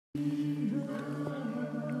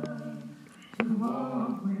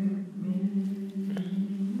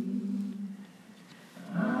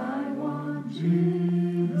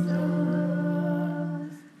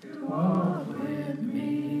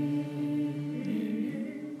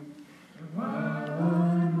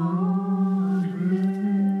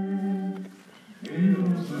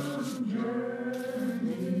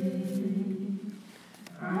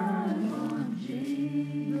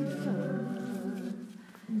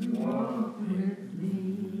walk with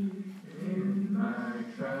me in my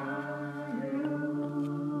trials.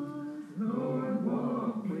 Lord,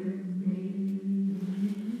 walk with me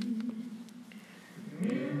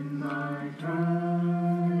in my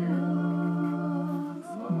trials.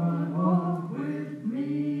 Lord, walk with me.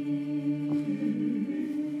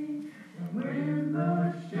 And when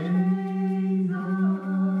the shades of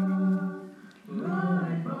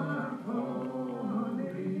life are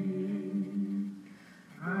falling,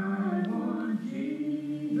 I want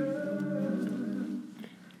Jesus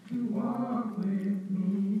to walk with me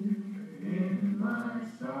in my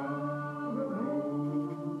sorrow.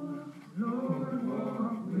 Lord,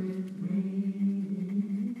 walk with me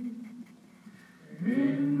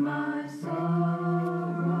in my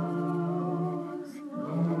sorrows.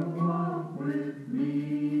 Lord, walk with me.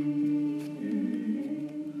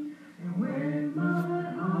 And when my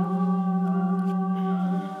heart,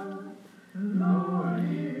 Lord,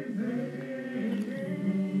 is aching,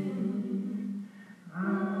 I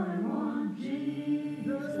want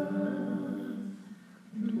Jesus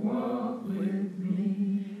to walk with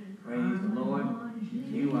me. Praise the Lord.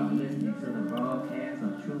 You are listening to the broadcast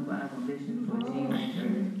of True Bible Mission for Jesus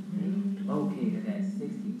Church, located at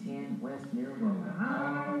 6010 West Mill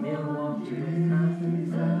Road, Milwaukee,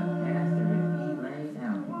 Wisconsin. The pastor is Elaine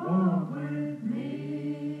Allen. Walk with me.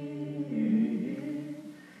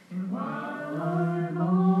 And while I'm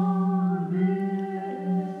on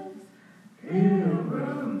this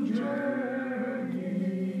pilgrim journey,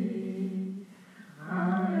 I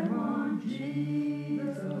want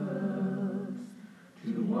Jesus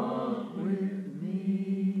to walk with me.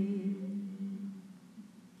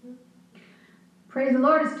 Praise the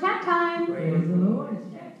Lord, it's chat time. Praise the Lord, it's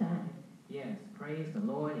chat time. Yes, praise the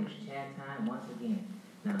Lord, it's chat time once again.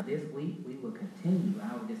 Now this week we will continue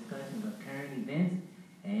our discussions of current events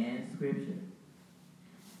and scripture.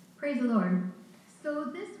 Praise the Lord. So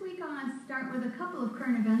this week I want to start with a couple of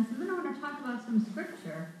current events, and then I want to talk about some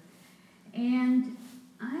scripture. And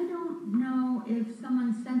I don't know if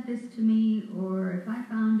someone sent this to me or if I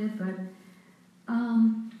found it, but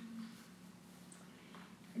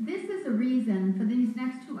this is a reason for these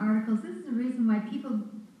next two articles. This is a reason why people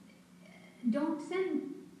don't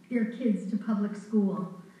send their kids to public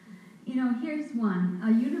school. You know, here's one.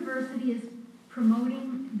 A university is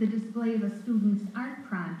promoting the display of a student's art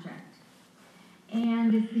project.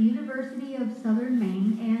 And it's the University of Southern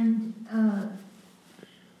Maine, and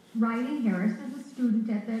Riley Harris is a student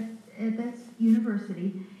at that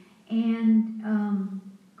university, and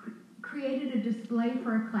created a display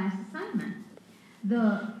for a class assignment.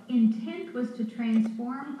 The intent was to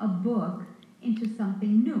transform a book into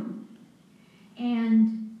something new.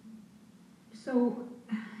 And so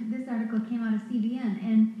this article came out of CBN,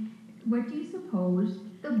 and what do you suppose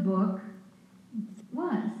the book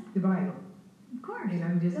was? The Bible. Of course. And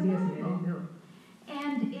I'm just the guessing, I Bible. didn't know.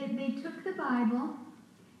 And they took the Bible,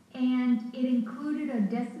 and it included a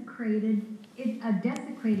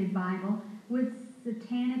desecrated Bible with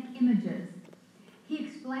satanic images. He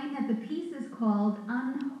explained that the piece is called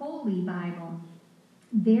Unholy Bible,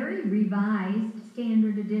 very revised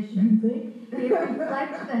standard edition. You think? It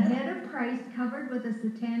reflects the head of Christ covered with a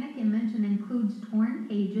satanic image and includes torn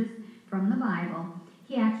pages from the Bible.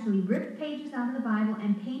 He actually ripped pages out of the Bible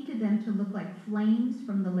and painted them to look like flames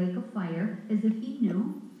from the lake of fire, as if he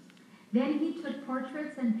knew. Then he took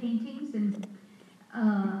portraits and paintings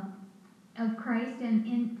of Christ, and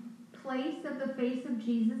in place of the face of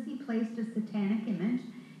Jesus, he placed a satanic image.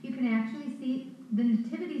 You can actually see the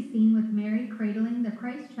nativity scene with Mary cradling the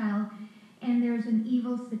Christ child, and there's an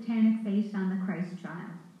evil satanic face on the Christ child.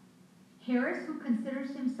 Harris, who considers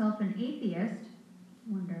himself an atheist,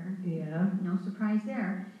 wonder, Yeah. no surprise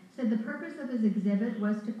there, said the purpose of his exhibit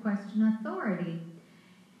was to question authority.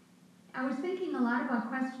 I was thinking a lot about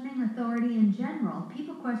questioning authority in general.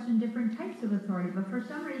 People question different types of authority, but for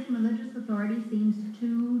some reason religious authority seems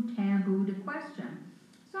too taboo to question.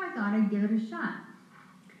 So I thought I'd give it a shot.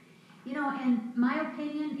 You know, and my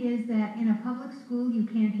opinion is that in a public school you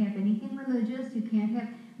can't have anything religious, you can't have,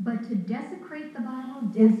 but to desecrate the Bible,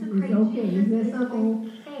 desecrate okay. Jesus Is is that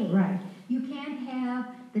something? okay. Right. You can't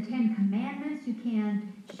have the 10 Commandments, you can't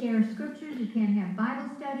share scriptures, you can't have Bible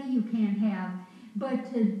study, you can't have,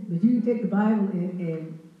 but you can take the Bible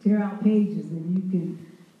and tear out pages, and you can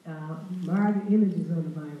mar the images on the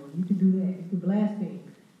Bible. You can do that. You can blaspheme.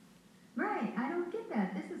 right, I don't get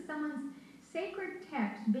that. This is someone's sacred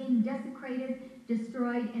text being desecrated,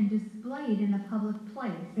 destroyed, and displayed in a public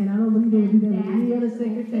place. And I don't believe they would do that with And any other that is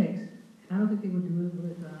sacred okay. text. I don't think they would do it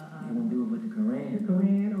with They won't do it with the the Quran.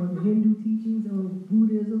 Quran or the Hindu teachings or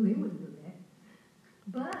Buddhism. They wouldn't do that.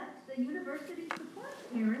 But the university supports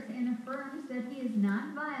Harris and affirms that he is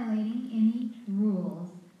not violating any rules.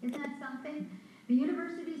 Isn't that something? The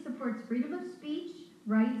university supports freedom of speech,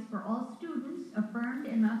 rights for all students, affirmed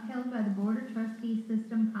and upheld by the Board of Trustees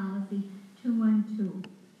System Policy 212.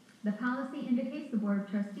 The policy indicates the Board of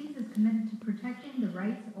Trustees is committed to protecting the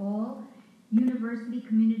rights all university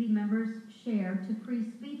community members share to free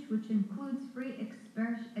speech, which includes free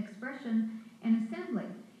expression and assembly.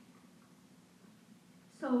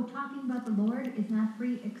 So talking about the Lord is not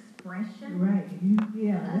free expression? Right.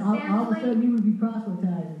 All of a sudden you would be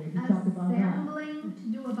proselytizing if you talked about God. Assembling to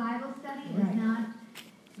do a Bible study is not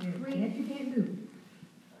free. That you can't do.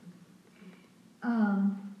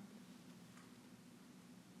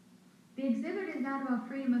 The exhibit is not about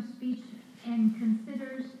freedom of speech and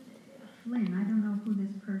considers Flynn. I don't know who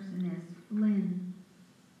this person is. Flynn.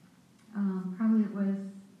 Probably it was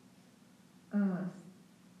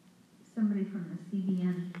somebody from the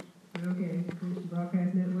CBN. Okay,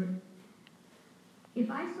 Broadcast Network.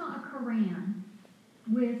 If I saw a Koran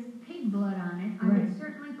with pig blood on it, I Right. would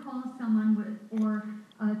certainly call someone or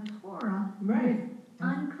a Torah Right. with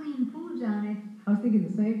unclean foods on it. I was thinking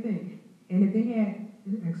the same thing. And if they had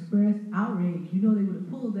expressed outrage, you know they would have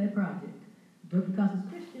pulled that project. But because it's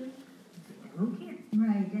Christian, they don't care.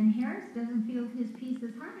 Right, and Harris doesn't feel his piece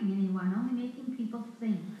is harming anyone, only making people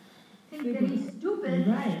think that he's stupid,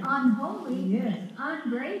 Right. unholy, Yes.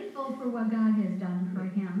 ungrateful for what God has done for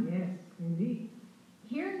him. Yes, indeed.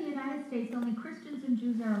 Here in the United States, only Christians and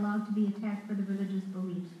Jews are allowed to be attacked for their religious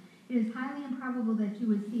beliefs. It is highly improbable that you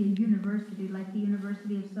would see a university like the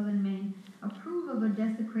University of Southern Maine approve of a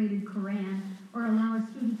desecrated Koran or allow a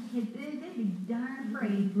student to take. They'd be darn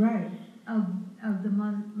afraid Right. of the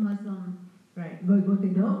Muslim. Right. But what they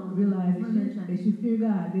don't realize is Religion. they should fear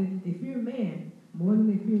God. They fear man more than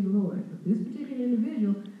they fear the Lord. But this particular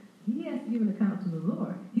individual, he has to give an account to the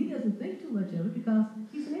Lord. He doesn't think too much of it because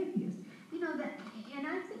he's an atheist. You know that, and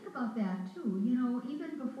I think about that too. You know,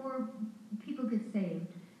 even before people get saved,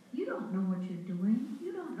 you don't know what you're doing.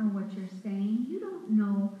 You don't know what you're saying. You don't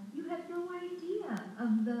know. You have no idea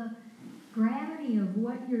of the gravity of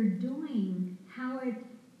what you're doing, how it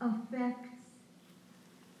affects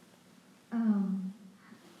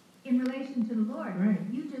in relation to the Lord. Right.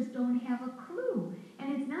 You just don't have a clue,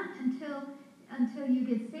 and it's not until you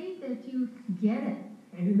get saved that you get it.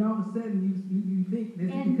 And then all of a sudden you think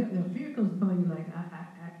this And- the fear comes upon you like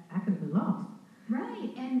I could have been lost.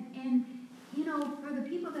 Right, and you know, for the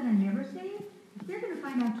people that are never saved, they're going to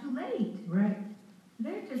find out too late. Right.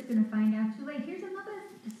 They're just going to find out too late. Here's another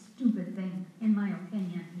stupid thing, in my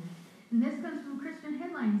opinion. And this comes from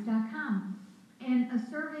ChristianHeadlines.com. And a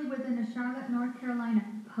survey within the Charlotte, North Carolina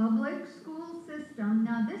public school system.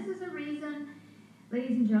 Now, this is a reason,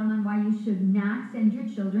 ladies and gentlemen, why you should not send your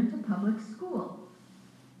children to public school.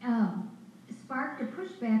 Sparked a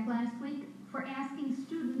pushback last week for asking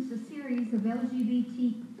students a series of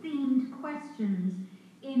LGBT-themed questions,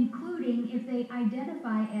 including if they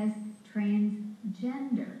identify as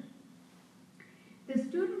transgender. The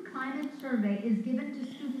Student Climate Survey is given to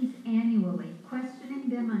students annually, questioning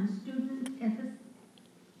them on student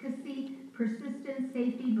efficacy, persistence,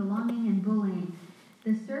 safety, belonging, and bullying.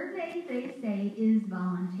 The survey, they say, is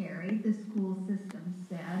voluntary, the school system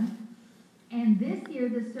said. And this year,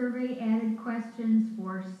 the survey added questions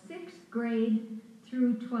for 6th grade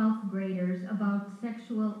through 12th graders about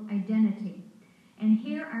sexual identity. And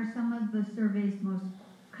here are some of the survey's most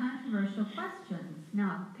controversial questions.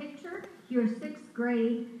 Now, picture your 6th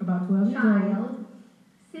grade About 12 years old. child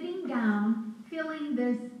sitting down, filling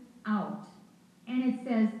this out. And it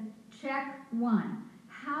says, check 1.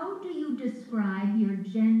 How do you describe your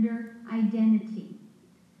gender identity?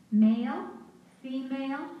 Male,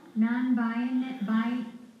 female, non-binary,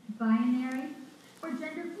 or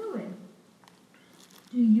gender fluid?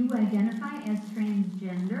 Do you identify as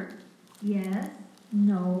transgender? Yes,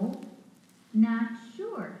 no, not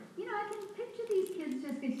sure. You know, I can picture these kids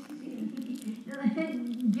just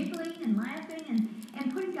giggling and laughing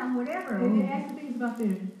and putting down whatever. And they ask things about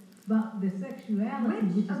their sexuality.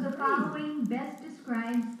 Which is of the crazy. following best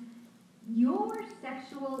describes your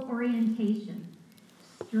sexual orientation?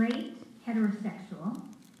 Straight, heterosexual,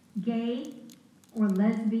 gay or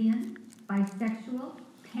lesbian, bisexual,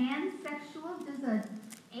 pansexual, does a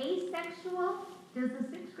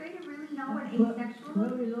 6th grader really know what asexual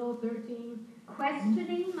 12 is? years old, 13.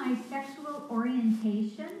 Questioning my sexual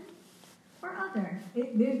orientation or other?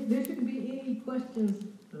 There shouldn't be any questions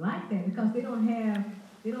like that because they don't have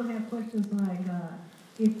questions like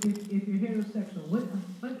if you're heterosexual,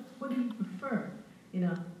 what do you prefer? You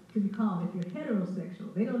know, to be called if you're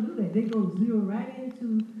heterosexual. They don't do that. They go zero right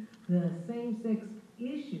into the same-sex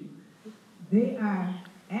issue. They are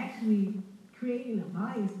actually actually creating a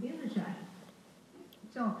bias in the child.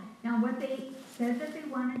 So, now what they said that they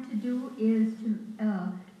wanted to do is to,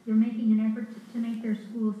 they're making an effort to make their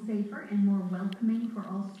schools safer and more welcoming for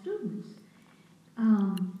all students.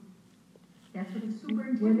 That's what the Well,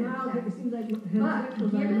 superintendent now said. it seems like But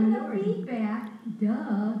homosexuals are a given the minority. feedback,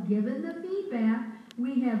 given the feedback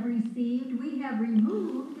we have received, we have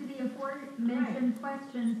removed the aforementioned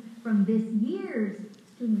questions from this year's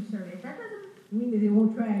student survey. That doesn't, Meaning they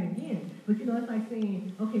won't try it again. But you know, it's like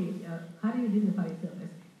saying, okay, how do you identify yourself as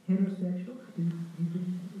heterosexual? Do you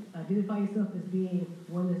identify yourself as being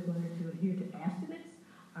one that's going to adhere to abstinence?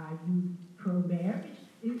 Are you pro-marriage?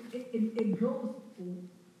 It goes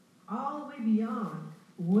all the way beyond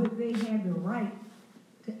what they have the right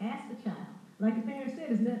to ask the child. Like the parent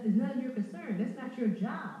said, it's none of your concern. That's not your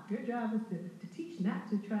job. Your job is to teach, not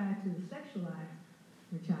to try to sexualize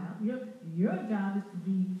the child. Your job is to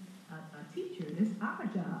be a teacher. It's our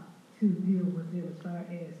job to deal with them as far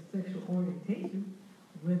as sexual orientation,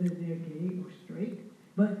 whether they're gay or straight.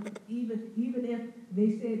 But even if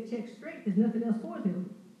they said check straight, there's nothing else for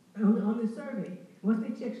them on this survey. Once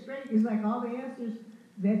they check straight, it's like all the answers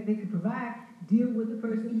that they could provide deal with the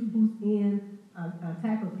person who's in a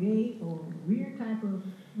type of gay or weird type of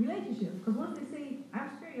relationship. Because once they say, I'm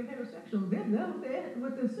straight or heterosexual, they're done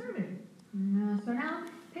with the survey. so now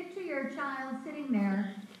picture your child sitting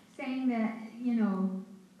there saying that, you know,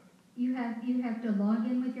 you have to log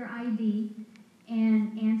in with your ID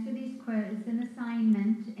and answer these questions. It's an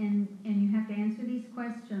assignment, and you have to answer these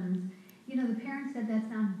questions. You know, the parent said that's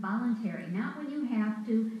not voluntary. Not when you have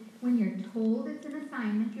to, when you're told it's an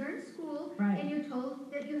assignment, you're in school, Right. and you're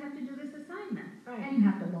told that you have to do this assignment. Right. And you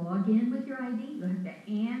have to log in with your ID, you have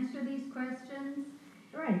to answer these questions.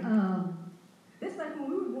 Right. Um, It's like when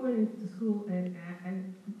we were going to school, and I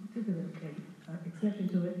took an exception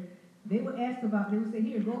to it, they would say,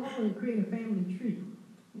 here, go home and create a family tree,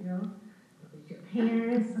 you know? With your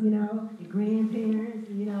parents, you know, your grandparents,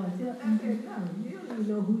 you know, I said, no, you don't even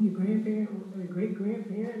know who your grandparent or your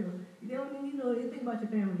great-grandparent, or you don't even know anything about your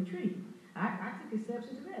family tree. I took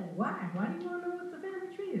exception to that. Why? Why do you want to know what the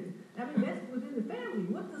family tree is? I mean, that's within the family.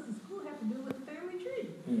 What does the school have to do with the family tree?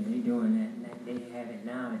 Yeah, they doing that. They have it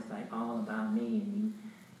now. It's like all about me, and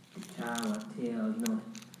the child will tell, you know,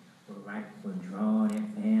 will draw their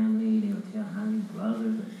family. They will tell how many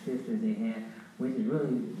brothers or sisters they have, which is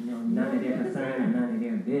really, you know, none of their concern and none of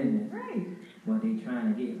their business. Right. What they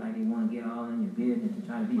trying to get, like they want to get all in your business and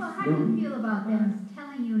try to be Well, how do you snoopy. feel about them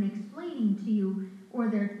telling you and explaining to you or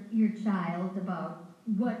your child about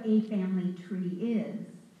what a family tree is?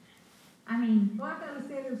 I mean, Well, I can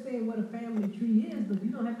understand them saying what a family tree is, but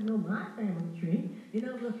you don't have to know my family tree. You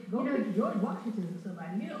know, go pick George Washington or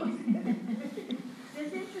somebody. You know.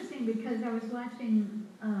 it's interesting because I was watching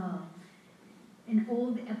an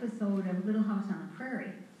old episode of Little House on the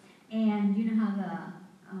Prairie, and you know how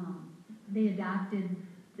they adopted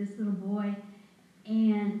this little boy,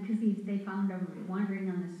 and because they found him wandering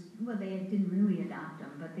on this. Well, they didn't really adopt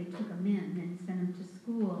him, but they took him in and sent him to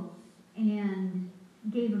school and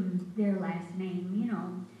gave him their last name, you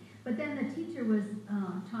know. But then the teacher was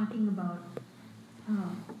talking about,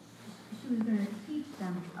 she was going to teach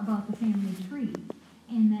them about the family tree.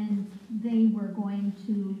 And then they were going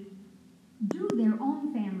to do their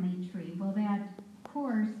own family tree. Well, that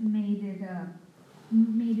course made it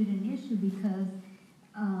an issue because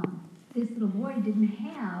this little boy didn't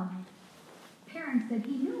have parents that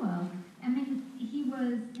he knew of. I mean, he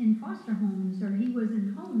was in foster homes, or he was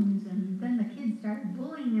in homes, and then the kids started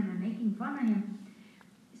bullying him and making fun of him.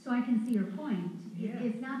 So I can see your point. Yeah.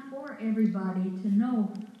 It's not for everybody to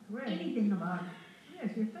know Right. anything about it.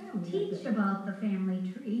 Yes, your family. Teach about the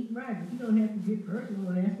family tree. Right, but you don't have to get personal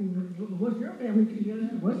and ask me, what's your family tree?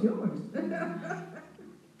 What's yours?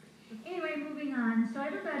 Anyway, moving on. So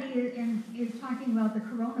everybody is talking about the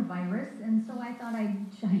coronavirus, and so I thought I'd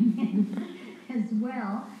chime in as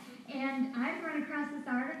well. And I've run across this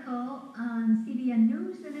article on CBN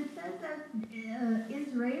News, and it says that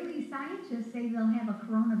Israeli scientists say they'll have a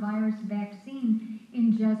coronavirus vaccine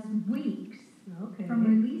in just weeks Okay. from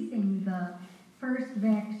releasing the first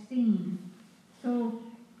vaccine. So,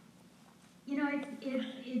 you know,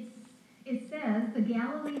 it says the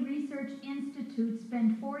Galilee Research Institute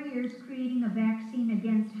spent 4 years creating a vaccine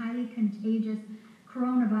against highly contagious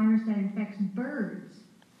coronavirus that infects birds,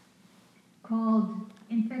 called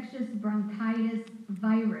infectious bronchitis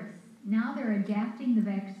virus. Now they're adapting the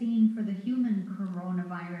vaccine for the human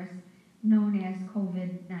coronavirus known as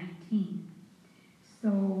COVID-19.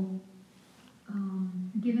 So,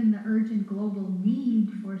 given the urgent global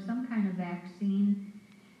need for some kind of vaccine,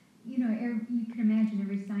 you know, you can imagine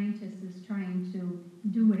every scientist is trying to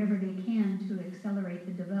do do whatever they can to accelerate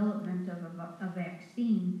the development of a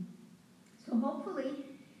vaccine. So hopefully,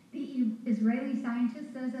 the Israeli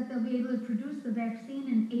scientist says that they'll be able to produce the vaccine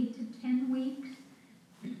in 8 to 10 weeks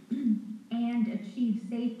and achieve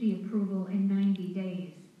safety approval in 90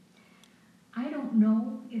 days. I don't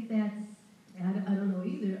know if that's I don't know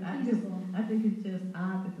either. feasible. I think it's just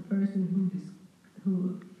odd that the person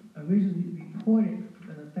who originally reported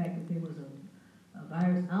the fact that there was a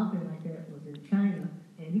virus out there like that was in China,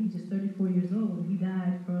 and he was just 34 years old when he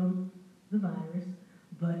died from the virus.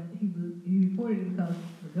 But he reported it because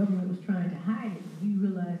the government was trying to hide it, and he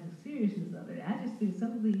realized the seriousness of it. I just think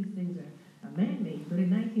some of these things are man-made. But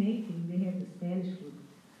in 1918, they had the Spanish flu,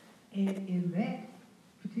 and in that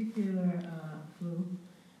particular flu,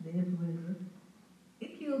 the influenza,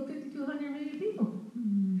 it killed 5,200 million people.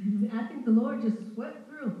 Mhm. I think the Lord just swept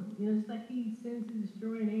through. You know, it's like He sends His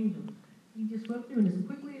destroying angels. He just swept through, and as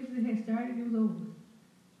quickly as it had started, it was over.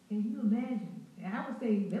 Can you imagine? And I would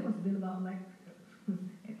say that must have been about like,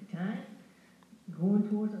 at the time, going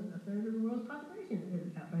towards a third of the world's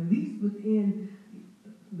population, at least within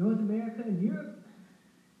North America and Europe.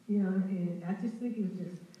 You know, and I just think it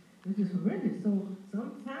was just horrendous. So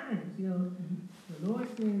sometimes, you know, the Lord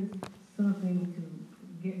sends something to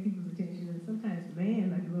get people's attention, and sometimes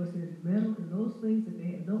man, like the Lord says, meddle in those things that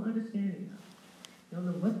they have no understanding of. Don't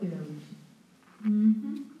know what they're reaching.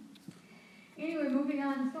 Mm-hmm. Anyway, moving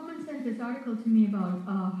on, someone sent this article to me about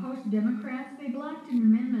House Democrats. They blocked an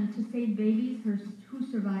amendment to save babies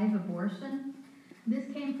who survive abortion. This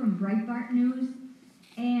came from Breitbart News,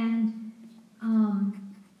 and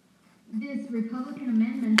this Republican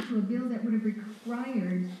amendment to a bill that would have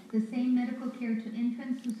required the same medical care to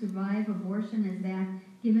infants who survive abortion as that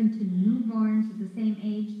given to newborns at the same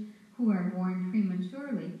age who are born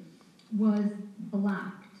prematurely was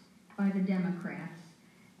blocked by the Democrats,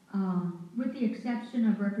 with the exception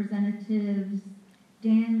of Representatives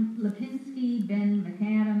Dan Lipinski, Ben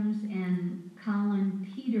McAdams, and Colin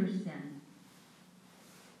Peterson.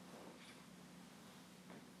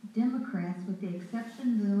 Democrats, with the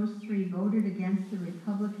exception of those three, voted against the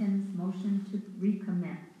Republicans' motion to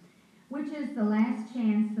recommit, which is the last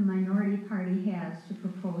chance the minority party has to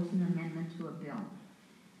propose an amendment to a bill.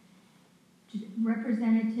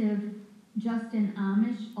 Representative Justin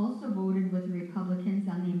Amish also voted with the Republicans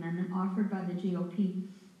on the amendment offered by the GOP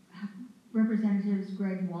Representatives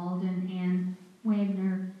Greg Walden and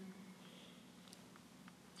Wagner.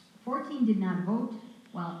 14 did not vote,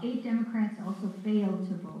 while 8 Democrats also failed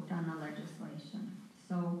to vote on the legislation.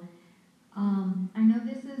 So I know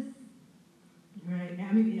this is Right.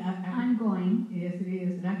 I mean, ongoing. yes, it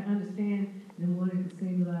is, and I can understand them wanting to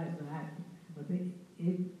save lives, but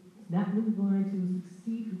it's not really going to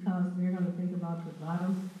succeed because they're going to think about the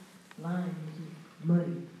bottom line, which is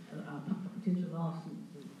money, potential lawsuits.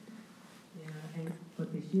 And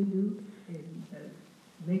what they should do is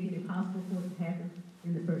make it impossible for it to happen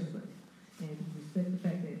in the first place, and respect the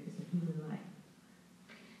fact that it's a human life.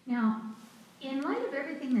 Now, in light of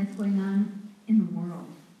everything that's going on in the world,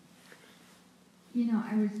 you know,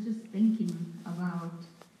 I was just thinking about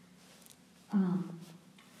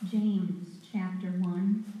James chapter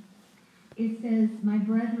 1. It says, "My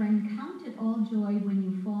brethren, count it all joy when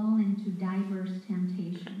you fall into diverse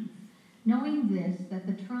temptations, knowing this, that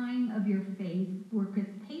the trying of your faith worketh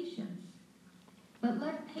patience. But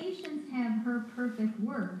let patience have her perfect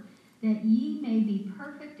work, that ye may be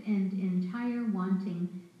perfect and entire, wanting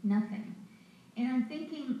nothing." And I'm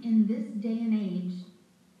thinking in this day and age,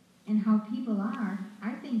 and how people are,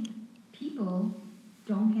 I think people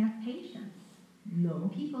don't have patience. No.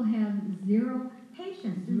 People have zero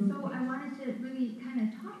patience. And Zero so I wanted to really kind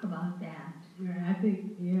of talk about that. Yeah, I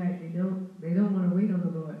think they don't want to wait on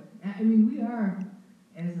the Lord. I mean, we are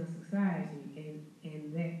as a society,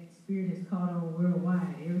 and that spirit has caught on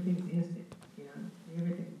worldwide. Everything's instant, you know.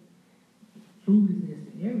 Everything, food is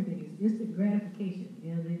instant. Everything is instant gratification.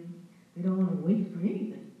 You know, they don't want to wait for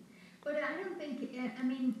anything. But I don't think, I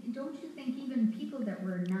mean, don't you think even people that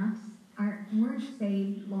weren't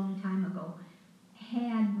saved a long time ago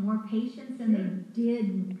had more patience than they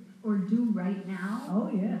did or do right now? Oh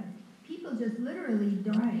yeah. People just literally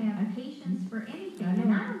don't Right. have patience for anything. I know.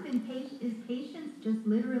 And I don't think is patience just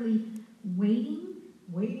literally waiting?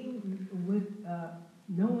 Waiting with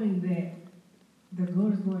knowing that the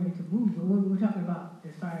Lord is going to move. But what we're talking about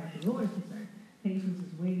as far as the Lord is concerned, patience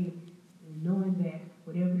is waiting, knowing that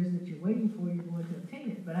whatever it is that you're waiting for, you're going to obtain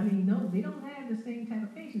it. But I mean, no, they don't have the same type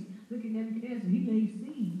of patience. Look at Nebuchadnezzar. He laid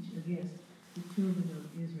siege against the children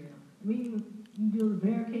of Israel. I mean, you build a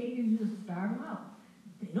barricade and you just starve them out.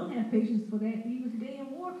 They don't have patience for that even today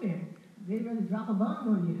in warfare. They'd rather drop a bomb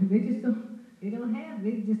on you. They just don't have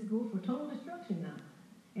they just go for total destruction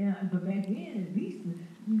now. But back then, at least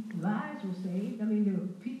lives were saved. I mean, there were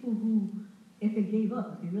people who, if they gave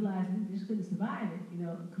up, if they realized they just couldn't survive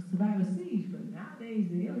it, could survive a siege. But nowadays,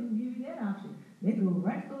 they don't even give you that option. They go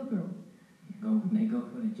right for the throat. They go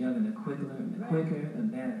for the jugular, the quicker, the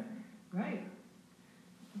better. Right.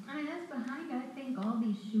 I mean, that's behind, I think, all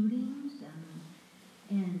these shootings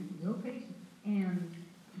and No patience.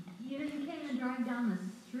 you can't even drive down the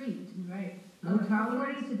street. Right. No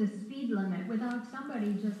tolerance. According to the speed limit without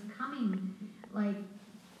somebody just coming like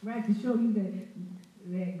Right, to show you that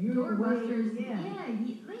you're doorbusters. the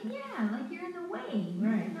way. Yeah, like you're in the way. You're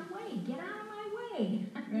Right. in the way. Get out of my way.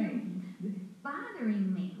 Right. You're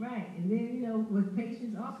bothering me. Right, and then, with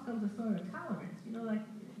patience also comes a sort of tolerance. Like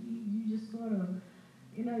you just sort of,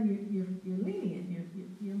 you're lenient.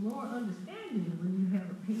 You're more understanding when you have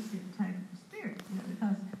a patient type of spirit.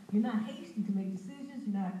 Because you're not hasty to make decisions.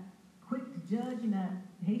 You're not quick to judge. You're not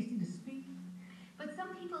hasty to speak. But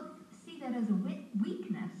some people see that as a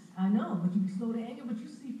weakness. I know, but you can slow to anger, but you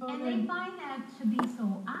see further. And they find that to be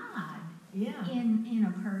so odd Yeah. in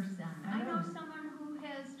a person. I I know know. someone who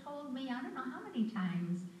has told me, I don't know how many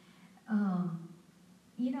times,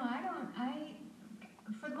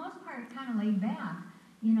 for the most part, kind of laid back,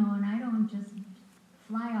 and I don't just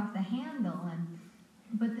fly off the handle.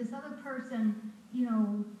 But this other person,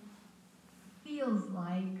 feels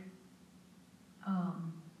like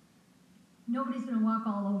nobody's going to walk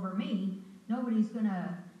all over me. Nobody's going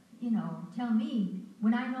to, tell me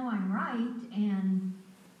when I know I'm right and,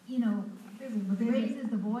 raises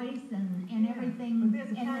the voice and everything. But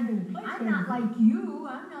there's a time and a place I'm for not everything. like you.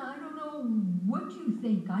 I don't know what you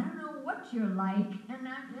think. I don't know what you're like.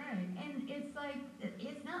 Right. And it's like,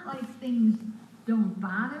 it's not like things don't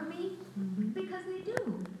bother me, Mm-hmm. because they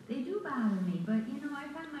do. They do bother me. But, I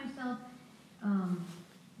find myself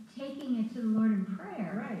taking it to the Lord in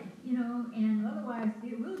prayer. Right. And Otherwise,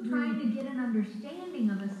 it will trying to get an understanding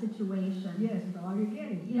of a situation. Yes, it's all you're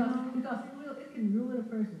getting. Because it can ruin a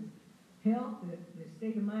person's health, their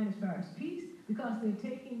state of mind as far as peace, because they're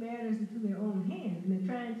taking matters into their own hands and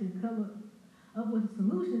they're trying to come up with a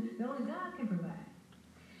solution that only God can provide.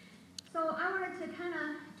 So I wanted to kind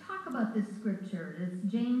of talk about this scripture.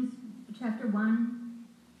 It's James chapter 1,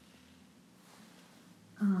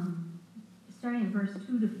 starting at verse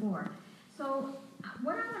 2 to 4. So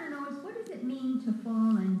what I want to know is, what does it mean to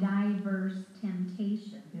fall in diverse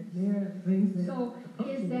temptation? If there are things that So approach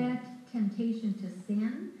is you. that temptation to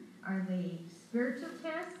sin? Are they spiritual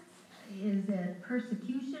tests? Is it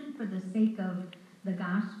persecution for the sake of the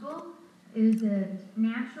gospel? Is it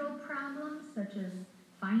natural problems such as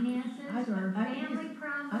finances or I think family I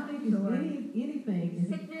problems think it's or anything.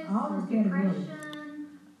 sickness all or those categories. depression?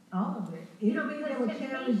 All of it. You know, Anything because that will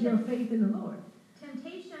challenge your temptation- faith in the Lord.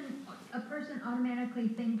 Temptation, a person automatically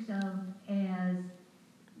thinks of as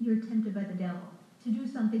you're tempted by the devil to do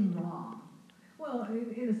something wrong, Well,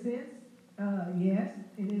 in a sense, yes.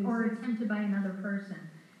 In or a sense, tempted by another person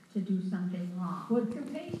to do something wrong. well,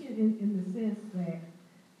 temptation in the sense that,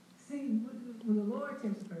 see, when the Lord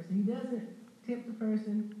tempts a person, he doesn't tempt a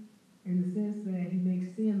person in the sense that he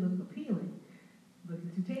makes sin look appealing. But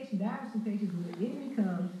the temptation, diverse temptations, when the enemy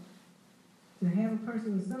comes to have a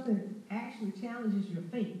person with something that actually challenges your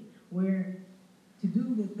faith, where to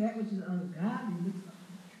do that which is ungodly,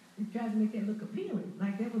 it tries to make that look appealing.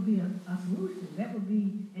 Like that would be a solution. That would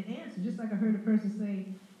be an answer. Just like I heard a person say,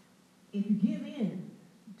 if you give in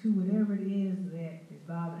to whatever it is that is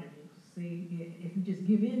bothering you, say, if you just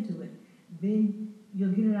give in to it, then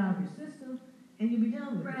you'll get it out of your system and you'll be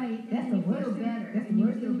done with it. Right, That's and the then you worst feel thing. better, That's the and you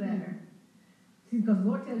worst feel thing you can better. See, because the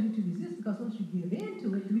Lord tells you to resist, because once you give in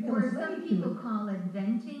to it, you become Or a slave some to people it. call it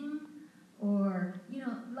venting, or,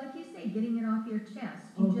 like you say, getting it off your chest.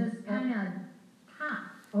 You Oh, just kind of pop.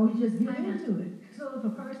 Or you just give kinda- into it. So if a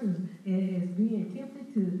person is being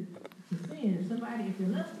tempted to sin, if they're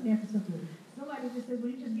lusting after something, somebody just says, well,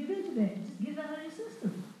 you just give into that. Just get it out of your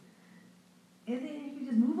system. And then you can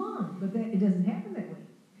just move on. But it doesn't happen that way.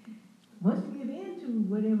 Once you give in to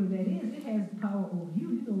whatever that is, it has power over you.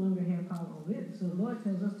 You no longer have power over it. So the Lord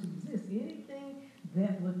tells us to resist anything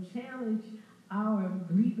that will challenge our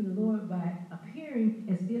belief in the Lord by appearing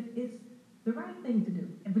as if it's the right thing to do.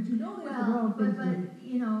 But you know there's the wrong thing to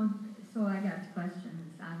do. So I got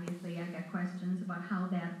questions, obviously. I got questions about how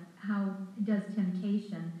does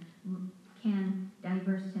temptation, can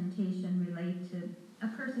diverse temptation relate to a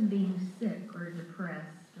person being sick or depressed,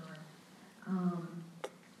 or,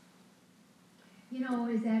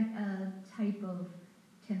 is that a type of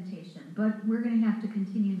temptation? But we're going to have to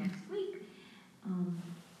continue next week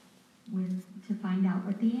to find out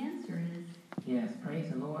what the answer is. Yes, praise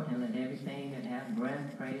the Lord, and let everything that hath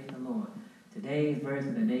breath praise the Lord. Today's verse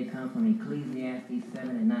of the day comes from Ecclesiastes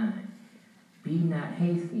 7:9. Be not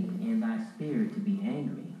hasty in thy spirit to be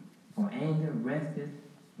angry, for anger resteth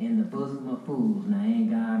in the bosom of fools. Now,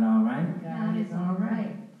 ain't God all right? God is all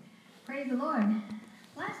right. Praise the Lord.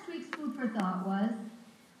 Last week's food for thought was,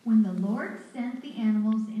 when the Lord sent the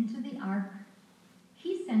animals into the ark,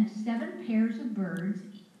 he sent 7 pairs of birds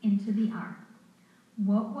into the ark.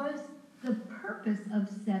 What was the purpose of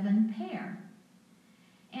 7 pair?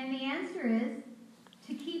 And the answer is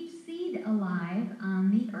to keep seed alive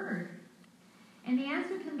on the earth. And the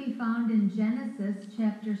answer can be found in Genesis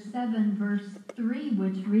chapter 7, verse 3,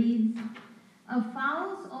 which reads, of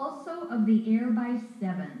fowls also of the air by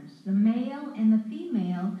 7s, the male and the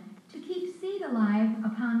female, to keep seed alive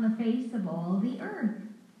upon the face of all the earth.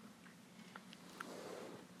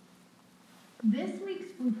 This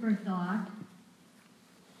week's food for thought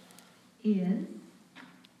is,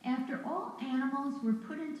 after all animals were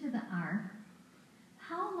put into the ark,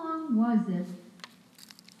 how long was it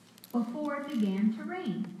before it began to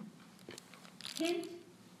rain? Hint,